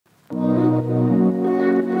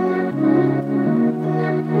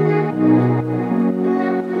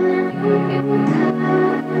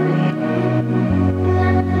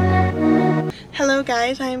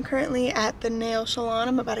guys, I am currently at the nail salon.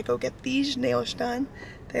 I'm about to go get these nails done.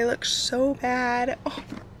 They look so bad. Oh,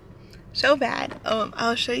 so bad.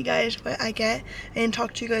 I'll show you guys what I get and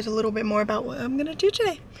talk to you guys a little bit more about what I'm gonna do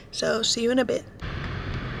today. So see you in a bit.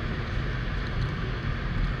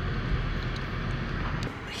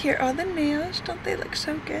 Here are the nails. Don't they look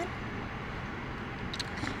so good?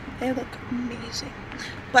 They look amazing.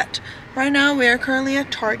 But right now we are currently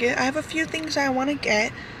at Target. I have a few things I want to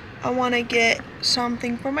get. I want to get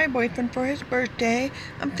something for my boyfriend for his birthday.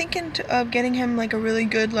 I'm thinking of getting him like a really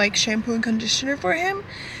good like shampoo and conditioner for him.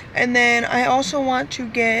 And then I also want to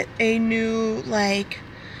get a new like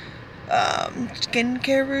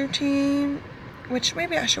skincare routine, which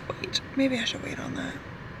maybe I should wait. Maybe I should wait on that.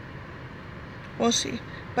 We'll see.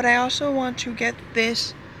 But I also want to get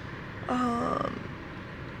this, you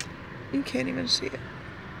can't even see it.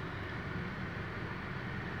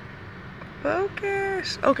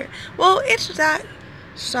 Focus. Okay, well, it's that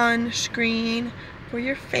sunscreen for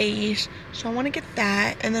your face, so I want to get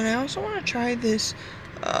that. And then I also want to try this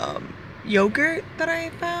yogurt that I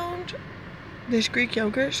found, this Greek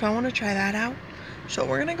yogurt, so I want to try that out. So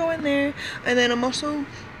we're gonna go in there. And then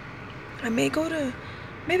I may go to,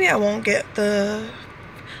 maybe I won't get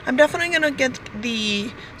I'm definitely gonna get the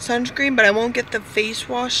sunscreen, but I won't get the face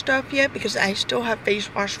wash stuff yet because I still have face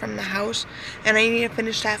wash from the house and I need to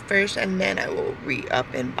finish that first, and then I will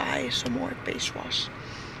re-up and buy some more face wash,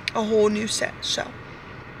 a whole new set. So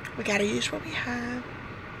we gotta use what we have.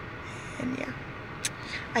 And yeah,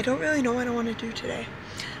 I don't really know what I want to do today.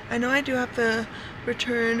 I know I do have to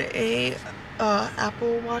return a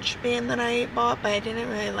Apple Watch band that I bought, but I didn't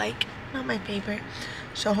really like. Not my favorite.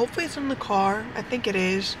 So hopefully it's in the car. I think it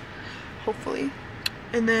is. Hopefully.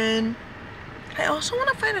 And then I also want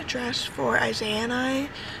to find a dress for Isaiah and I.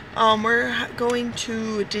 We're going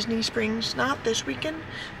to Disney Springs, not this weekend,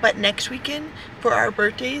 but next weekend for our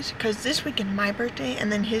birthdays. Because this weekend my birthday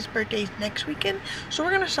and then his birthday is next weekend. So we're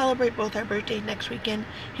going to celebrate both our birthdays next weekend.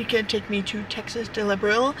 He could take me to Texas de la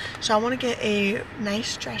Brile. So I want to get a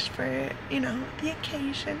nice dress for, you know, the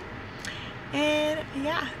occasion. And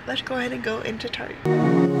yeah, let's go ahead and go into Target. Alright,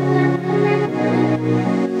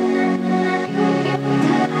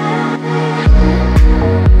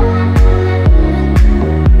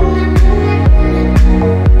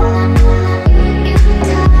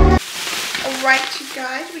 you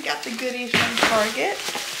guys, we got the goodies from Target.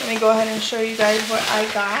 Let me go ahead and show you guys what I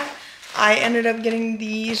got. I ended up getting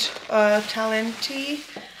these Talenti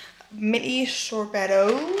mini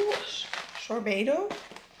sorbetto.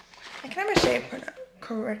 I can never say it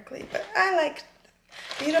correctly, but I like,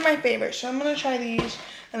 these are my favorites, so I'm gonna try these.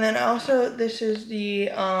 And then also, this is the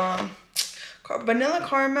vanilla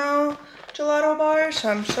caramel gelato bars, so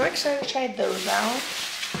I'm so excited to try those out.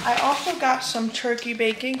 I also got some turkey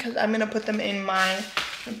bacon because I'm gonna put them in my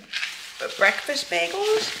breakfast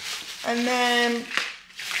bagels. And then,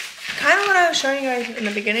 kind of what I was showing you guys in the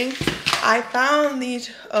beginning, I found these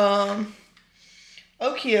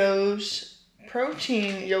Oikos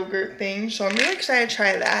protein yogurt thing, so I'm really excited to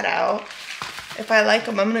try that out. If I like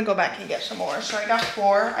them, I'm gonna go back and get some more. So I got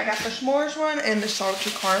 4. I got the s'mores one and the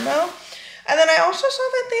salted caramel. And then I also saw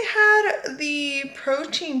that they had the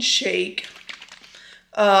protein shake.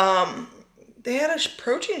 They had a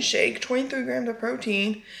protein shake, 23 grams of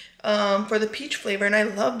protein, for the peach flavor, and I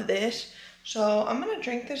loved this. So I'm gonna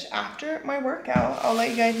drink this after my workout. I'll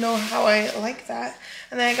let you guys know how I like that.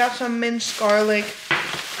 And then I got some minced garlic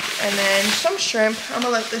and then some shrimp. I'm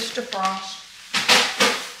gonna let this defrost.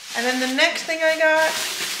 And then the next thing I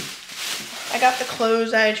got the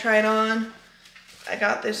clothes that I tried on. I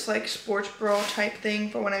got this like sports bra type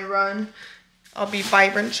thing for when I run. I'll be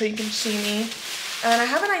vibrant so you can see me. And I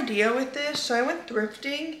have an idea with this, so I went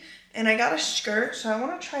thrifting and I got a skirt, so I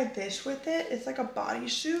want to try this with it. It's like a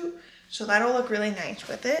bodysuit, so that'll look really nice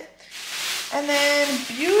with it. And then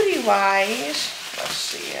beauty-wise, let's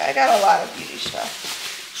see, I got a lot of beauty stuff.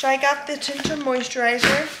 So I got the tinted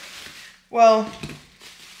moisturizer. Well,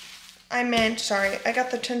 I got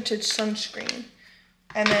the tinted sunscreen.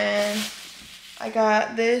 And then I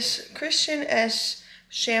got this Christian S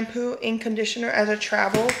shampoo and conditioner as a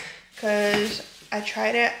travel, because I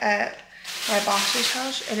tried it at my boss's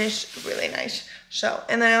house and it's really nice. So,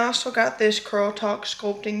 and then I also got this Curl Talk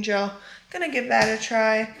sculpting gel. Gonna give that a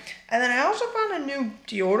try. And then I also found a new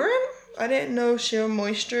deodorant. I didn't know Sheer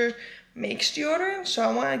Moisture makes deodorant, so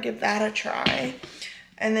I want to give that a try.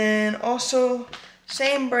 And then also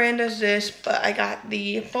same brand as this, but I got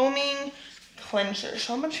the foaming cleanser,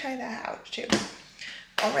 so I'm gonna try that out too.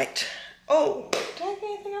 All right. Oh, did I get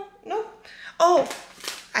anything else? No. Oh,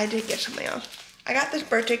 I did get something else. I got this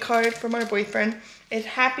birthday card from my boyfriend. It's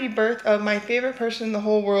happy birth of my favorite person in the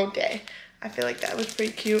whole world day. I feel like that was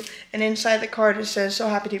pretty cute. And inside the card it says, so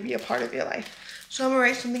happy to be a part of your life. So I'm gonna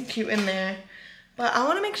write something cute in there. But I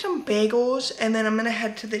wanna make some bagels and then I'm gonna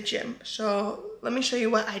head to the gym. So let me show you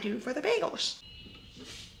what I do for the bagels.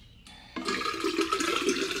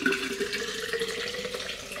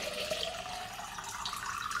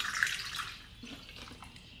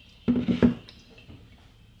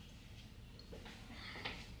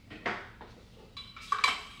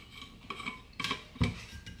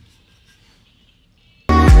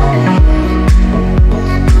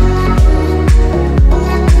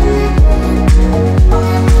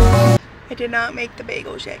 I did not make the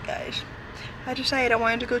bagels yet, guys. I decided I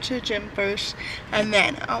wanted to go to the gym first and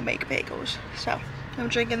then I'll make bagels. So I'm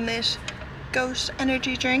drinking this Ghost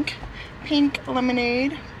energy drink, pink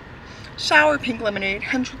lemonade, sour pink lemonade,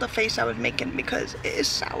 hence the face I was making because it is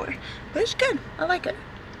sour, but it's good. I like it.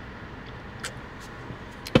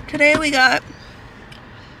 Today we got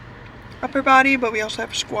upper body, but we also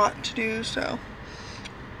have squat to do, so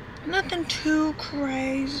nothing too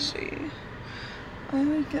crazy. I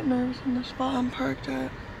always get nervous in the spot I'm parked at.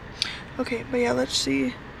 Okay, but yeah, let's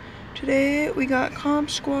see. Today we got comp,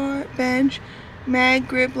 squat, bench, mag,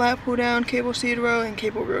 grip, lat pull down, cable seated row, and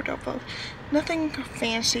cable row dumbbells. Nothing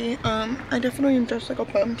fancy. I definitely am dressed like a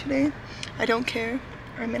bum today. I don't care.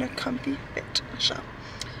 I'm in a comfy fit. So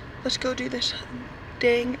let's go do this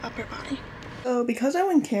dang upper body. So because I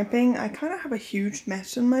went camping, I kind of have a huge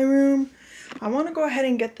mess in my room. I want to go ahead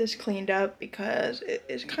and get this cleaned up because it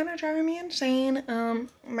is kind of driving me insane.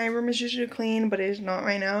 My room is usually clean, but it is not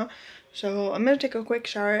right now. So I'm going to take a quick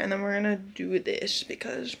shower and then we're going to do this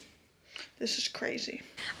because this is crazy.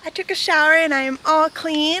 I took a shower and I am all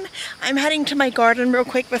clean. I'm heading to my garden real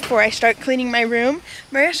quick before I start cleaning my room.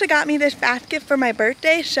 Marissa got me this basket for my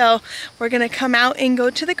birthday, so we're going to come out and go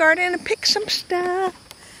to the garden and pick some stuff.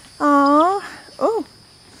 Aww. Oh.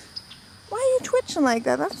 Why are you twitching like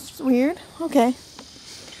that? That's weird. Okay.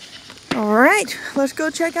 Alright, let's go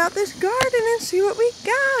check out this garden and see what we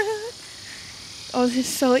got. Oh, this is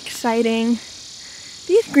so exciting.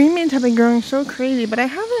 These green beans have been growing so crazy, but I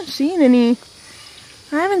haven't seen any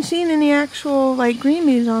actual like green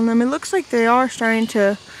beans on them. It looks like they are starting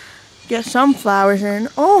to get some flowers in.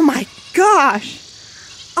 Oh my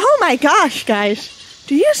gosh. Oh my gosh, guys.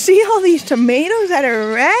 Do you see all these tomatoes that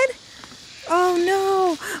are red? Oh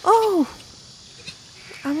no. Oh.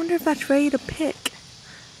 I wonder if that's ready to pick.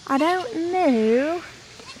 I don't know.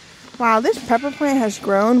 Wow, this pepper plant has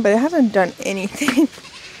grown, but it hasn't done anything.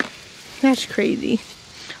 That's crazy.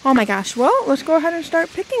 Oh my gosh. Well, let's go ahead and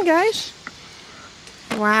start picking, guys.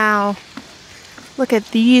 Wow. Look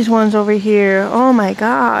at these ones over here. Oh my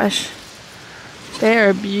gosh. They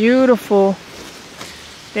are beautiful.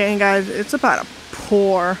 Dang, guys, it's about to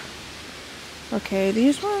pour. Okay,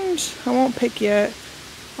 these ones I won't pick yet.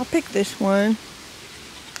 I'll pick this one.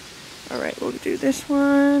 Alright, we'll do this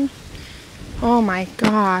one. Oh my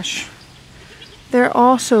gosh. They're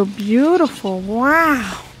all so beautiful.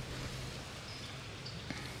 Wow.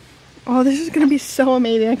 Oh, this is going to be so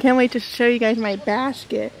amazing. I can't wait to show you guys my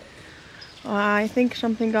basket. I think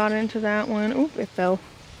something got into that one. Oop, it fell.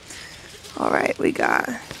 Alright, we got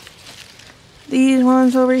these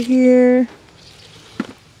ones over here.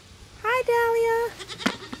 Hi, Dahlia.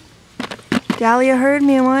 Dahlia heard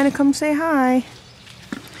me and wanted to come say hi.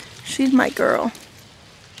 She's my girl.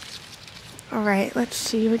 Alright, let's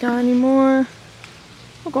see. We got any more?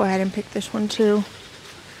 We'll go ahead and pick this one too.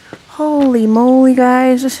 Holy moly,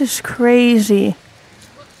 guys. This is crazy.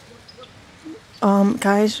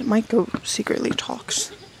 Guys, my goat secretly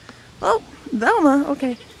talks. Oh, Velma.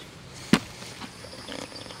 Okay.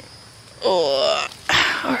 Oh,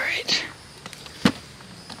 alright.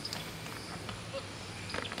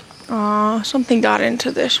 Aw, something got into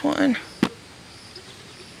this one.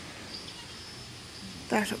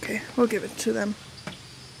 That's okay. We'll give it to them.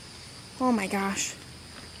 Oh my gosh.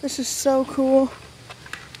 This is so cool.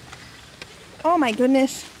 Oh my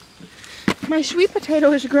goodness. My sweet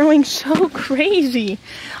potato is growing so crazy.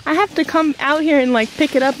 I have to come out here and like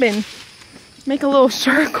pick it up and make a little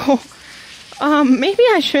circle. Maybe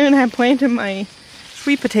I shouldn't have planted my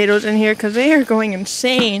sweet potatoes in here because they are going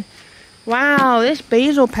insane. Wow, this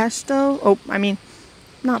basil pesto. Oh, I mean,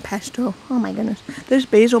 not pesto. Oh my goodness. This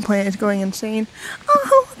basil plant is going insane.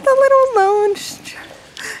 Oh, the little lone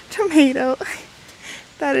tomato.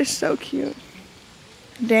 That is so cute.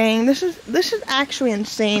 Dang, this is actually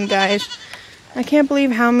insane, guys. I can't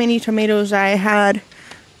believe how many tomatoes I had.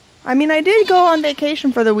 I mean, I did go on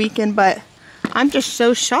vacation for the weekend, but I'm just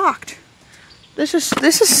so shocked. This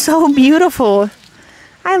is so beautiful.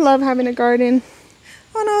 I love having a garden.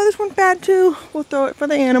 Oh no, this one's bad too. We'll throw it for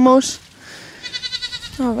the animals.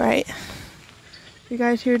 All right. You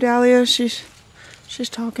guys hear Dahlia? She's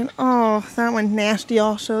talking. Oh, that one's nasty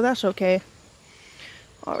also. That's okay.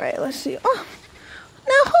 All right, let's see. Oh,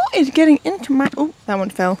 now who is getting into my... Oh, that one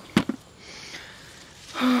fell.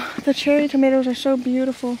 Oh, the cherry tomatoes are so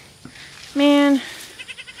beautiful. Man,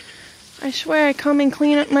 I swear I come and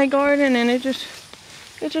clean up my garden and it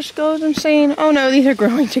just goes insane. Oh no, these are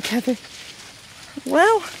growing together.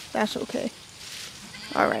 Well, that's okay.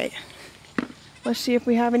 All right. Let's see if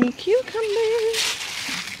we have any cucumbers.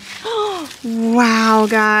 Oh, wow,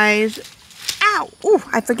 guys. Ow. Oh,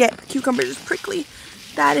 I forget. Cucumbers is prickly.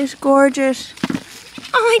 That is gorgeous.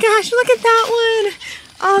 Oh my gosh, look at that one.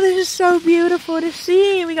 Oh, this is so beautiful to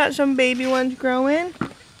see. We got some baby ones growing.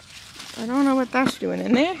 I don't know what that's doing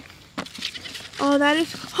in there. Oh, that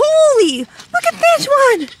is... Holy! Look at this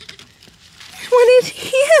one! This one is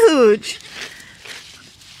huge.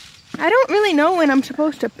 I don't really know when I'm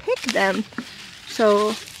supposed to pick them.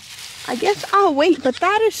 So, I guess I'll wait. But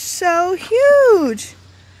that is so huge.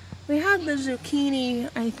 We have the zucchini,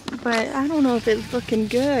 but I don't know if it's looking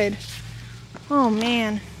good. Oh,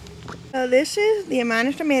 man. So this is the amount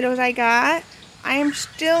of tomatoes I got. I am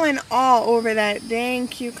still in awe over that dang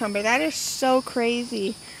cucumber. That is so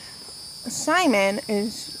crazy. Simon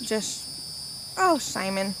is just... Oh,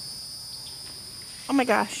 Simon. Oh my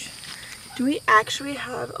gosh. Do we actually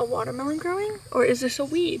have a watermelon growing? Or is this a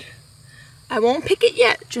weed? I won't pick it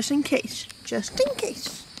yet, just in case. Just in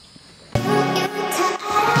case.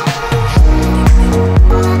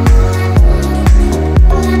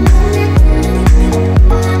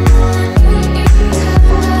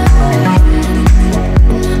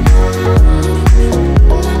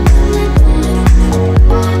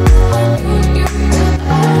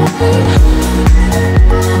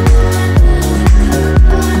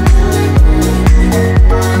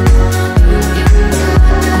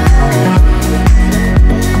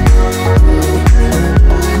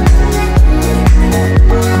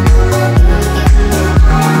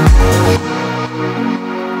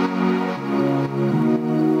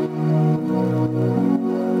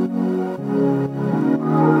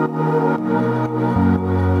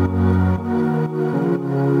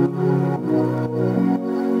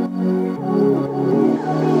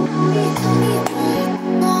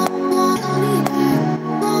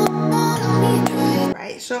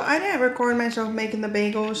 So I didn't record myself making the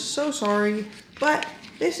bagels, so sorry, but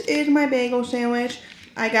this is my bagel sandwich.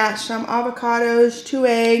 I got some avocados, 2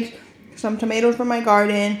 eggs, some tomatoes from my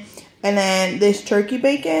garden, and then this turkey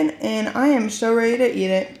bacon, and I am so ready to eat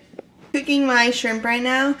it. Cooking my shrimp right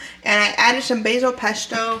now, and I added some basil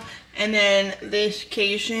pesto, and then this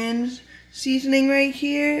Cajun seasoning right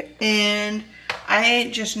here, and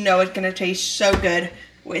I just know it's gonna taste so good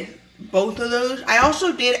with both of those. I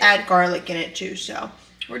also did add garlic in it too, so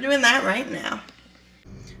we're doing that right now.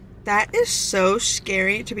 That is so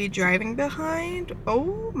scary to be driving behind.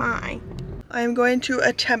 Oh my. I'm going to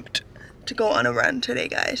attempt to go on a run today,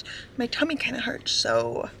 guys. My tummy kind of hurts,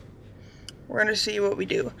 so we're gonna see what we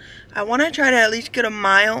do. I want to try to at least get a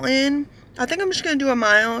mile in. I think I'm just gonna do a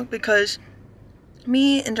mile because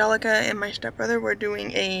me, Angelica, and my stepbrother were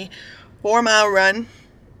doing a 4-mile run.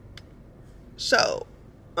 So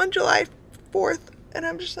on July 4th, and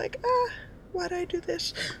I'm just like, why'd I do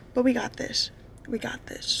this? But we got this. We got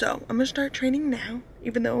this. So I'm gonna start training now,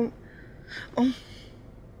 even though, oh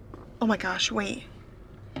my gosh, wait.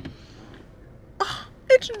 Oh,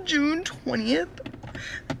 it's June 20th.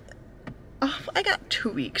 Oh, I got 2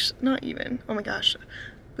 weeks, not even. Oh my gosh.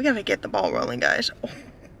 We gotta get the ball rolling, guys. Oh.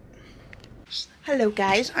 Hello,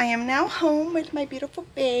 guys. I am now home with my beautiful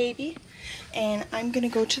baby, and I'm gonna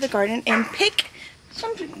go to the garden and pick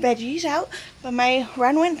some veggies out, but my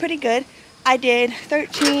run went pretty good. I did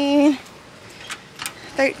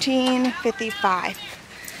 13:55.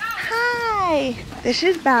 Hi, this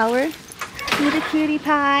is Bauer, cutie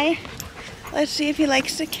pie. Let's see if he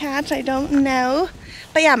likes the cats. I don't know,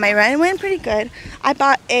 but yeah, my run went pretty good. I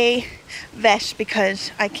bought a vest because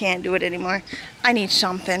I can't do it anymore. I need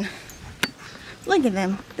something. Look at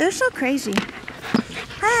them, they're so crazy.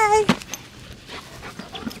 Hi.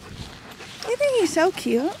 I think he's so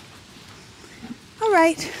cute. All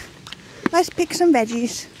right, let's pick some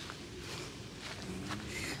veggies.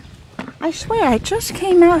 I swear, I just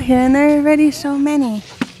came out here and there are already so many.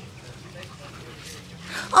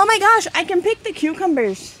 Oh my gosh, I can pick the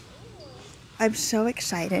cucumbers. I'm so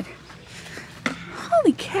excited.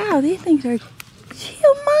 Holy cow, these things are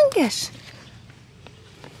humongous.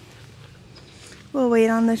 We'll wait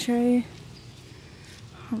on the tree.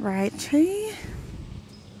 All right, tree.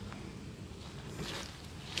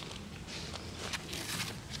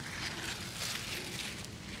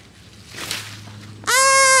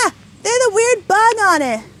 on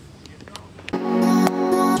it.